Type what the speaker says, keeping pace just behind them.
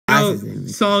no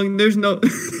song. There's no.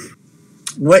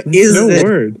 What is no it?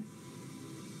 word?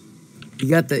 You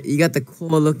got the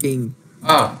cool looking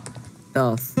Oh.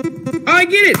 stuff. Oh, I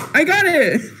get it. I got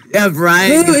it. Yeah,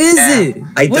 Brian. Who is it?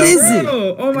 What is it?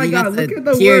 Oh my You god! got Look at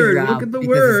the word. Look at the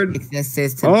word.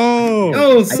 Oh.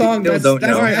 Oh, song. That's don't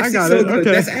know. Alright, I actually got so it, good.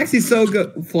 okay. That's actually so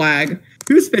good. Flag.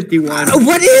 Who's 51?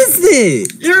 What is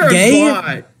it? You're Gay? a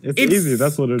bot. It's easy.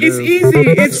 That's what it It's is. easy.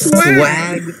 It's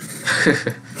swag.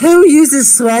 Swag. Who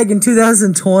uses swag in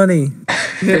 2020?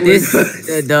 This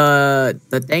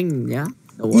the thing, yeah.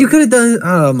 You could have done.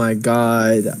 Oh my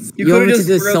god. You could have just.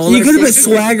 do real- solar You could have put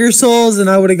system. Swagger Souls, and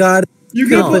I would have got it. You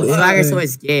could No, have put. Swagger Soul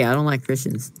is gay. I don't like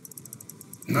Christians.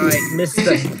 Alright,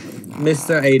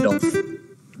 Mr. Adolf.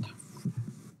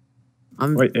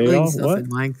 I'm Wait, playing Adolf, stuff what? in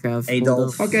Minecraft.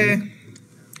 Adolf. Hold up. Okay.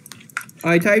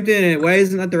 I typed in it. Why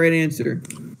isn't that the right answer?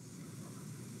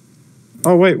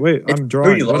 Oh wait, I'm It's drawing.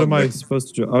 pretty What long, am I but-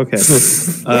 supposed to draw? Okay.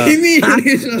 What do you mean?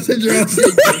 You're supposed to draw?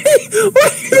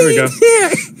 There we go.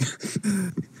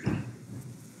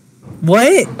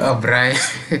 What? Oh, Brian.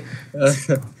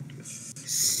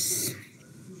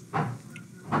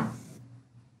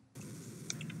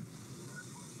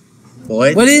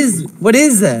 What? What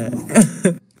is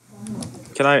that?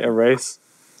 Can I erase?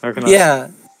 Or can I?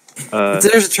 Yeah.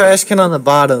 There's a trash can on the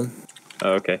bottom.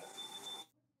 Oh, okay.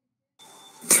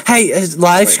 Hey,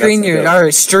 live screen that's your good.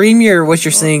 or stream your what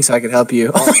you're seeing so I can help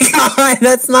you. Oh my god,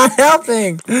 that's not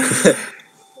helping.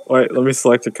 Wait, let me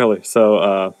select a color.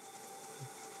 So,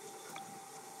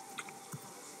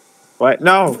 Wait,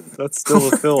 no, that's still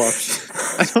a fill option.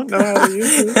 I don't know how to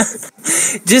use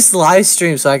this. Just live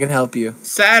stream so I can help you.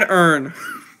 Saturn.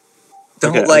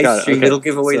 Don't Okay, I live got it, stream. okay. It'll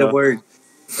give away the So- word.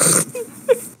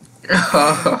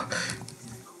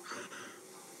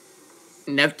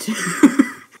 Neptune.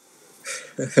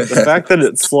 The fact that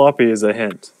it's sloppy is a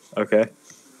hint. Okay.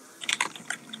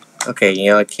 Okay,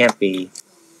 it can't be.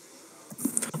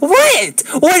 What?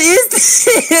 What is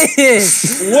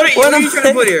this? What are you trying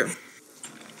to put here?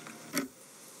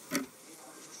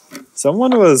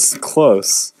 Someone was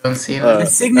close. Don't see uh, it. A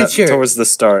signature. Towards the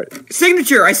start.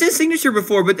 Signature. I said signature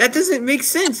before, but that doesn't make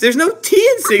sense. There's no T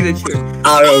in signature.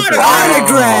 Autograph.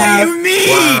 What do you mean?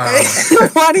 Wow.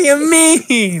 What do you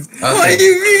mean? What do Okay.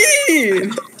 you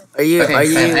mean? Are you? Okay, Are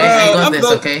you? fine. I got I'm this,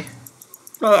 go- okay?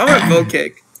 Oh, I'm gonna vote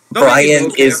kick. Don't make me Brian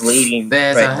vote is kick. leading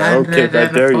There's right now. Okay, I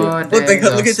dare you. 104 What the hell? days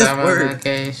Look at of this summer word.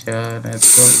 vacation.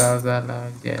 It's 2,000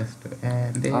 long just to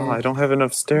end it. Oh, I don't have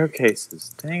enough staircases.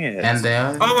 Dang it. And they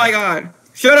are Oh my god.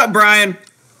 Shut up, Brian.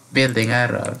 building a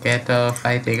rocket or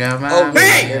fighting a man. Oh,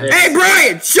 Hey,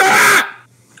 Brian, shut up!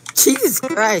 Jesus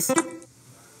Christ!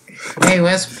 Hey,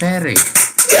 where's Perry?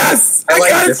 Yes! I like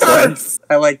got this it one. first.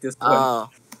 I like this one. Oh,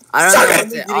 I don't Sorry, know. I What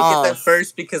didn't to, get that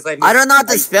first because I. I don't know how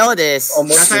to spell this.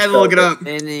 Almost That's how I had to look it up.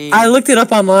 I looked it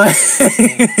up online.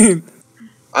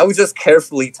 I was just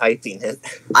carefully typing it.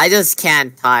 I just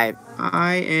can't type.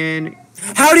 I-N.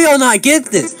 How do y'all not get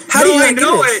this? How do you I not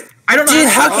know get this? it. I don't know. Dude,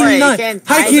 how Oh, can you you not? can't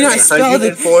How type can you it. not spell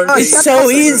this? 104 It's so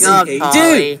easy, Stop, dude.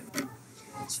 Polly.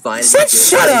 It's fine.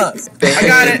 Shut up. I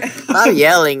got it. Stop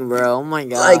yelling, bro. Oh my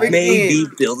god. Like maybe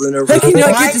building a How can you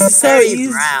not Why get this? is It's so Perry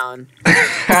easy. Brown?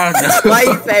 Oh, no. Why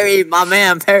is Perry, my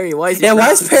man Perry? Why is he Yeah, brown?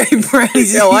 why is Perry brown?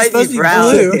 He's, Yeah, why he's is he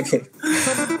supposed to be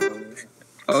brown? blue.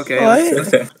 Okay,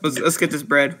 What? let's get this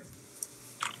bread.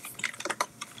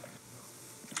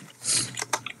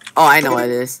 Oh, I know what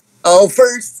it is. Oh,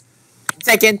 first.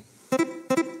 Second.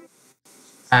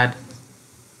 Add.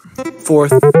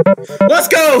 Fourth. Let's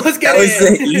go. Let's get That was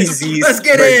it. the easiest. Let's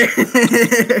get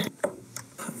it.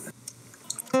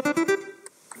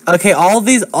 Okay, all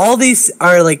these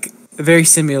are like very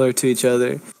similar to each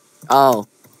other. Oh.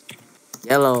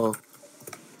 Yellow.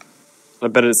 I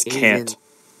bet it's Asian. can't.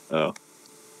 Oh.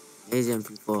 Asian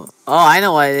people. Oh, I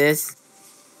know what it is.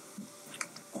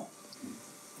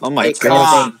 Oh my Hey,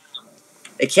 god.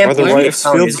 It can't Are the be rice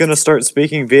fields gonna start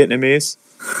speaking Vietnamese?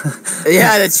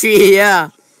 Yeah, the tree, yeah.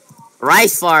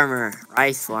 Rice farmer.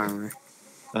 Rice farmer.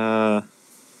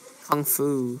 Kung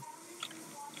Fu.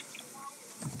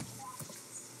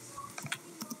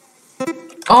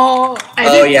 Oh,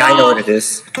 Oh yeah, I know what it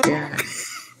is. Yeah.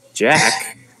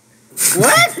 Jack?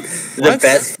 What? The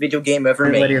best video game ever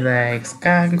Everybody made. likes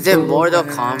Kung Is it Fu Mortal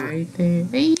Kombat?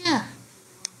 fighting. Yeah.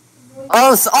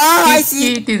 Oh, I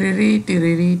see.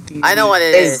 I know what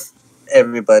it is.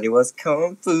 Everybody was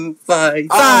kung fu fight.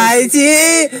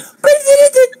 Fighting.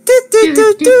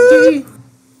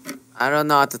 I don't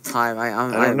know how to type. I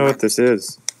don't know what this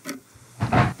is.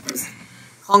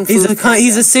 Kung Fu.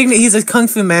 He's a kung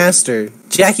fu master.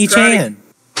 Jackie Chan.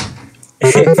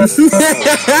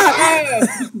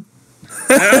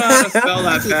 I don't know how to spell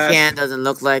that He fast. can doesn't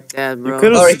look like that, You bro.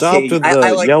 could have Alright, stopped with the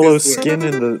I like yellow this word. skin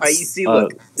and the Alright, you see,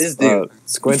 look, this dude.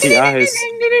 squinty eyes.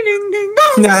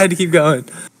 No, I had to keep going.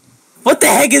 What the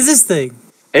heck is this thing?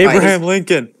 Abraham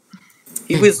Lincoln.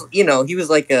 He was, you know, he was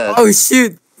like a Oh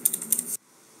shoot!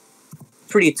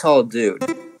 pretty tall dude.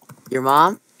 Your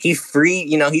mom? He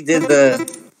he did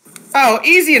the Oh,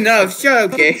 easy enough.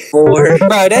 Shut okay. 4. Bro,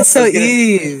 that's so I was gonna-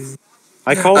 easy.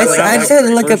 I call I it. just had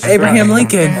to look up Abraham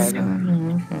Lincoln.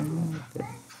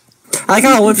 I like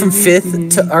how I went from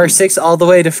 5th to or 6th all the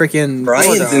way to freaking.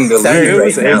 Brian's in the I lead knew it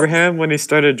was right now. Abraham when he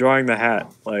started drawing the hat.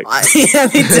 Like, Yeah,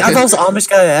 me too. I thought it was Amish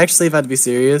guy. Actually, if I had to be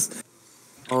serious,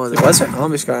 Oh, there was an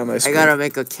Amish guy on my I screen. gotta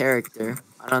make a character.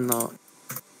 I don't know.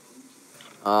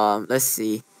 Let's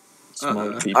see.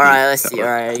 small pee-pee. Alright, let's see.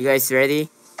 Alright, you guys ready?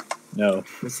 No.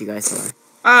 Let's see, guys.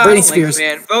 Are. Britney Like, Spears.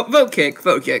 man. Vote kick.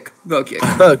 Vote kick. Vote kick.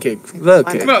 Vote kick. Vote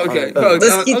kick. Vote kick. Vote.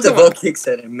 Let's keep the come on. vote kicks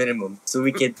at a minimum so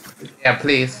we can. Yeah,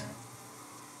 please.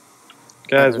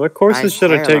 Guys, what courses Nice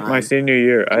should I take my hairline. senior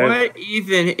year? What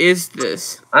even is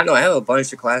this? I don't know. I have a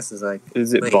bunch of classes like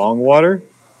Is it Wait. bong water?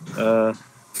 Long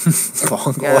You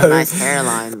got a water. nice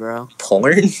hairline, bro.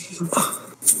 porn.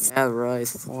 Yeah, bro,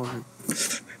 it's fun.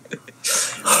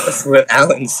 That's what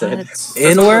Alan said. That's what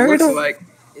it N-word? looks like.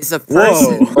 It's a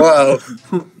person. Whoa.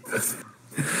 Whoa.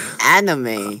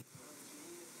 Anime.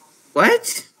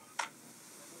 What?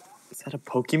 Is that a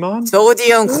Pokemon?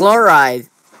 Sodium chloride.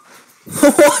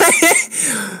 What?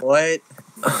 What?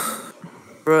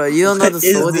 Bro, you don't know What the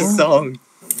is sodium? this song?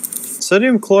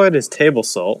 Sodium chloride is table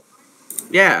salt,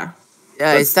 Yeah.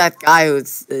 Yeah, it's that guy who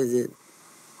says it.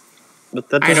 but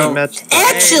that I doesn't don't- match.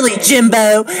 Actually,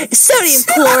 Jimbo, sodium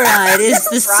chloride is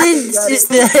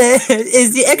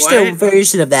the extra What?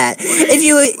 version of that.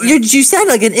 If you sound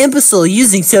like an imbecile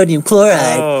using sodium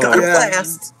chloride. Got a Yeah.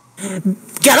 blast.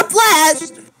 Got a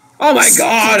blast. Oh my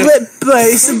god.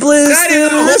 Blaze and blues That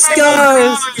through is the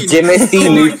stars. Timothy Oh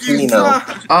my Neutrino. God.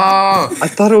 Oh, I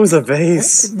thought it was a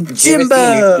vase. Timothy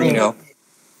Jimbo. Neutrino.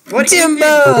 What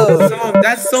Jimbo.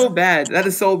 That's so bad. That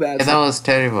is so bad. that was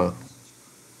terrible.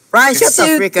 Ryan, shut the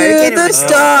Shoot frick up. through You can't the even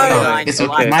stars. Ryan, It's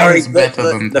Okay. okay. Mine Sorry, is better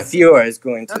than the that. viewer is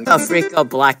going Shut to. the frick up,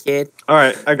 black kid. All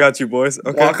right, I got you, boys.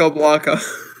 Okay. Waka.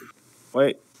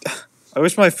 Wait. I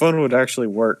wish my phone would actually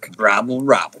work. Rabble,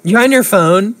 rabble. You on your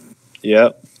phone?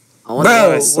 Yep. I want Bro,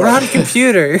 I we're on a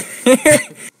computer.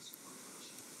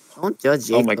 Don't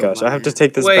judge Oh my Jacob, gosh, I have to man.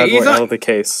 take this Wait, bad he's boy not- out of the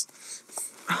case.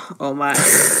 Oh my.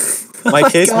 My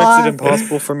case makes God. it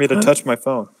impossible for me to touch my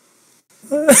phone.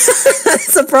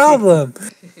 That's a problem.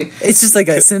 It's just like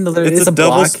a similar. It's It's a a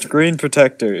double block. screen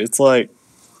protector. It's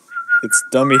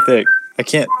dummy thick. I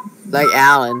can't Like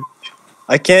Alan.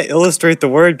 illustrate the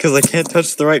word because I can't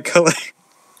touch the right color.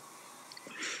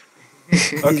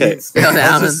 Okay. Spelled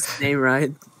I'll Alan's just- name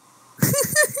right.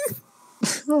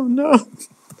 Oh no.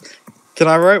 Can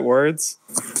I write words?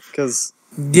 Because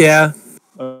Yeah,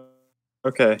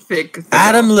 okay. Thick.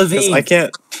 Adam 'Cause Levine. I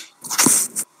can't.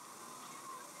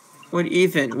 What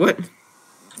even? What?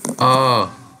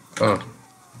 Oh.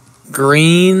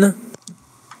 Green.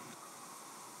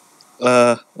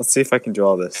 Let's see if I can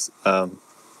draw this.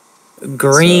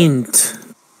 Green.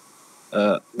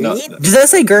 No. Green? Does that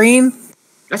say green?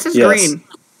 That says Yes. green.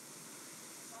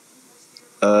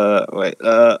 Wait.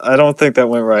 I don't think that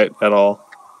went right at all.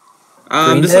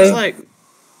 Green This Day? looks like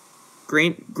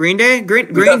Green Day.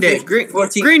 Green got Day.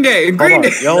 14. Green Day. Hold Green on.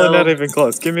 Day. Y'all are No. not even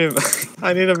close. Give me.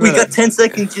 I need a We got minute. 10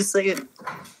 seconds. Just say it.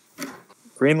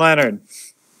 Green Lantern.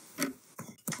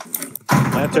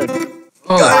 Lantern.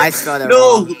 Oh, I spelled it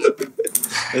No. wrong.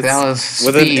 It's that was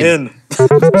with speed. an N.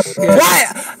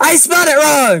 What? I spelled it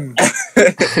wrong.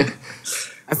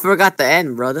 I forgot the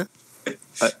N, brother.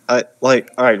 I like.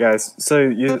 All right, guys. So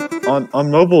you on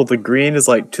mobile, the green is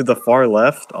like to the far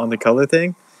left on the color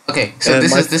thing. Okay, so And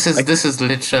this my- is this is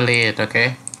literally it.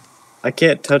 Okay. I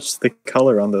can't touch the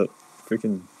color on the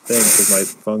freaking thing because my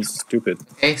phone's stupid.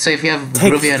 Okay, so if you have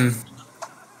Take- Rubian.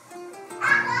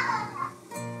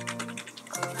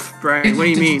 Brian, what do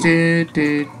you mean?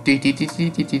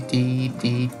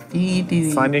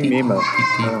 Finding Nemo.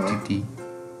 What?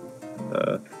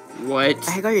 What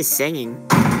the heck are you singing?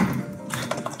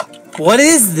 What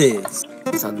is this?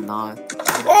 It's a knot.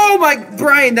 Oh my,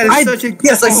 Brian, that is I- such a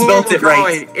yes, I horrible spelled it right.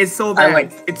 drawing. It's so I bad.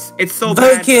 like- It's so Vote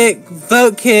bad. kick.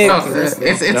 Vote kick. No,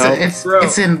 it's Bro.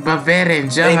 it's in Bavaria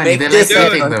and Germany. make They like this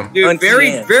eating one. them. Dude, Auntie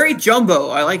very Anne. very jumbo.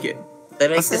 I like it. They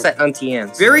make this at Auntie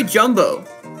Anne's. Very jumbo.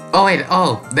 Oh wait,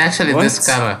 oh, actually What? this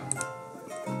color.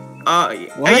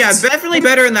 What? Yeah, definitely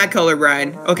better in that color,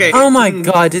 Brian. Okay. Oh my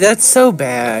god, dude, that's so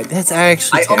bad. That's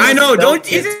actually terrible. I know, spelled don't-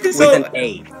 it isn't it with so- an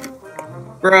A.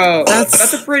 Bro, That's-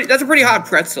 that's a pretty hot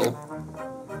pretzel.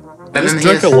 But Just then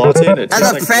drink a here's latte and it And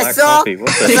tastes a like black pretzel? coffee. What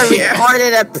That's the? the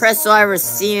retarded espresso I've ever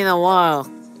seen in a while.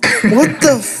 What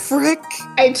the frick?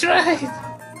 I tried.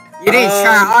 You didn't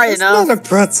try hard It's enough. not a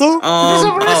pretzel.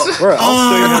 Oh, Bro,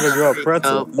 I'll show you how to grow a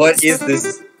pretzel. What is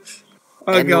this?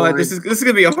 oh god, this is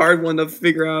gonna be a hard one to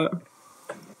figure out.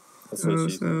 That's what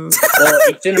she So Well,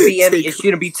 it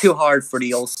shouldn't be too hard for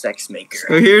the old sex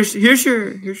maker. here's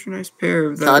your nice pair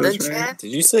of Sudden those, right? chance?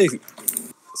 Did you say?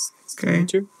 Okay.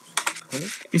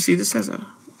 You see, this has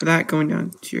that going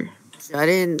down to your I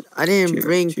didn't to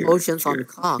bring your- potions to on your-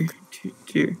 cock.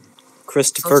 to your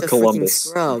Christopher Such a freaking Columbus.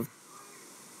 scrub.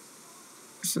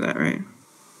 so that right.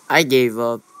 I gave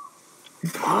up.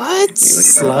 What? I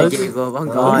Slug? gave up. I'm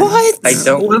gone. What? I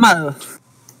don't. What am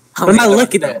I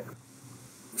looking at?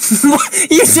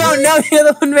 You don't know you're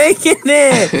the one making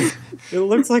it. It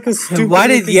looks like a stupid. Why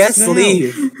did looking Yes snail.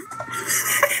 leave?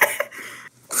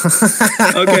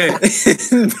 Okay.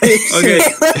 Okay.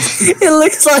 It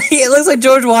looks like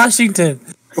George Washington.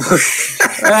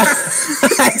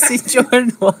 I see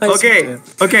George Washington.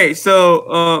 Okay,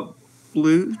 so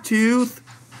Bluetooth.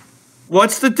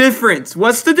 What's the difference?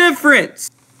 What's the difference?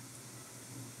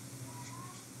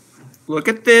 Look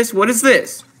at this. What is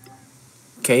this?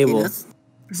 Cable.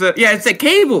 So yeah, it's a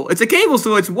cable. It's a cable,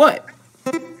 so it's what?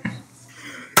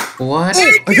 what?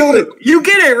 I got it. You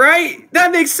get it, right?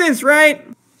 That makes sense, right?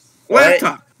 What?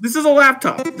 Laptop. This is a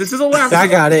laptop. This is a laptop. I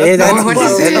got it. That's What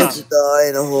is this?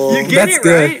 You get That's it,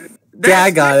 good. right? Yeah,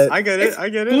 I got it. I get it. I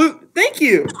get it. Blue. Thank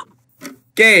you,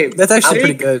 Gabe. That's actually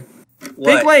pretty think, good. Think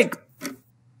What? like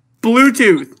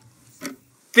Bluetooth.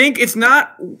 Think it's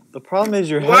not The problem is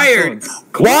your wired. headphones.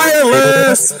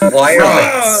 Wireless.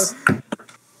 Wireless.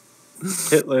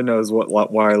 Hitler knows what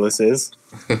wireless is.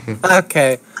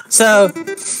 Okay, so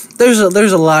there's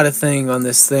a lot of thing on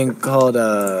this thing called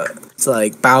it's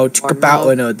like bow chicka bow.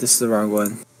 Oh no, this is the wrong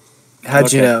one.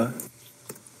 How'd you Okay.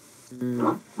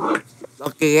 know?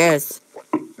 Okay, yes.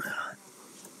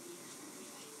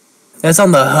 It's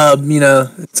on the hub. You know,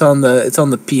 it's on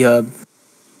the P hub.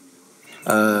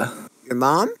 Your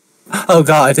mom? Oh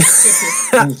God.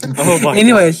 Oh my.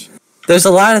 Anyways, there's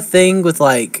a lot of thing with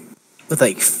like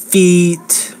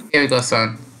feet, Here we go,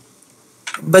 son.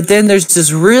 but then there's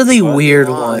this really weird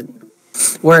one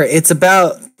where it's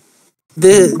about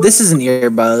this is an ear,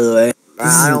 by the way.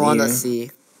 This is I an don't want to ear.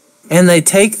 see. And they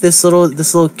take this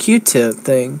little Q-tip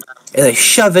thing and they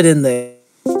shove it in there.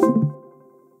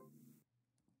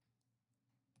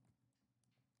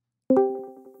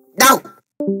 No!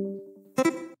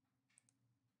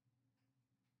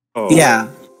 Oh. Yeah,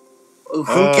 Who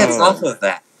gets off of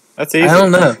that? That's easy. I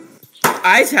don't know.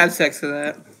 I've had sex with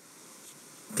that.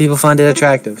 People find it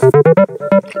attractive.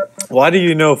 Why do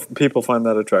you know people find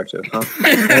that attractive? Huh?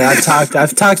 And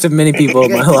I've talked to many people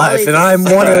in my life, and I'm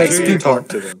one of those You people. talk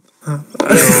to them.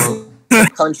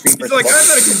 Country. He's like, I've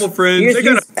had a couple friends. Here's, They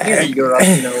got here's Europe,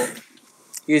 you know.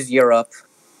 Here's Europe.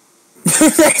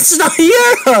 That's not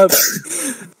Europe.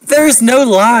 There's no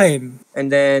line.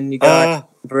 And then you got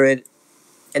Brit.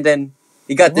 And then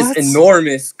you got What? this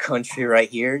enormous country right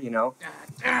here, you know.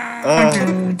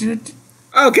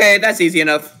 okay, that's easy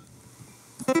enough.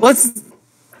 What's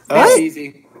That's what?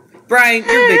 easy. Brian,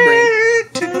 you're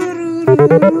big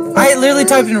brain. I literally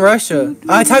typed in Russia.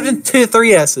 I typed in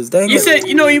 3 S's. Dang You it. said,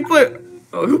 you put.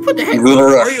 Oh, who put the heck?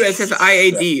 Russia. RUS has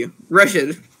IAD.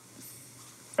 Russian.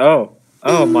 Oh.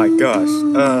 Oh my gosh.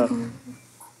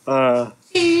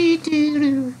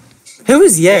 Who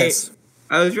is yes?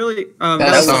 I was really. That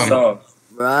That's was some. song.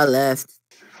 Bro, I left.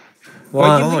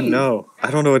 Why? Oh no.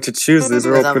 I don't know what to choose. These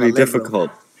are Because all I'm a pretty liberal.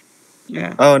 difficult.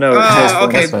 Yeah. Oh no. Oh,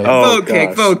 okay. That's fine. Oh, Vote kick.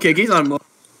 gosh. Vote kick. He's on.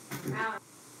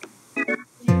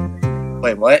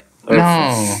 Wait, what?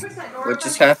 No. What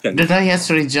just happened? The guy has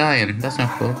to rejoin. That's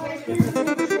not cool.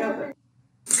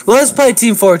 Well, let's play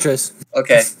Team Fortress.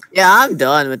 Okay. Yeah, I'm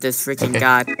done with this freaking Okay.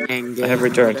 goddamn game. I have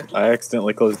returned. I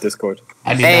accidentally closed Discord.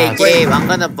 I did Hey, not. Gabe, I'm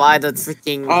gonna buy the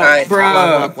freaking. Oh, Alright,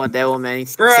 bruh. What they will manage.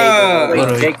 Bruh.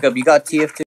 Wait, Jacob, you got TF2?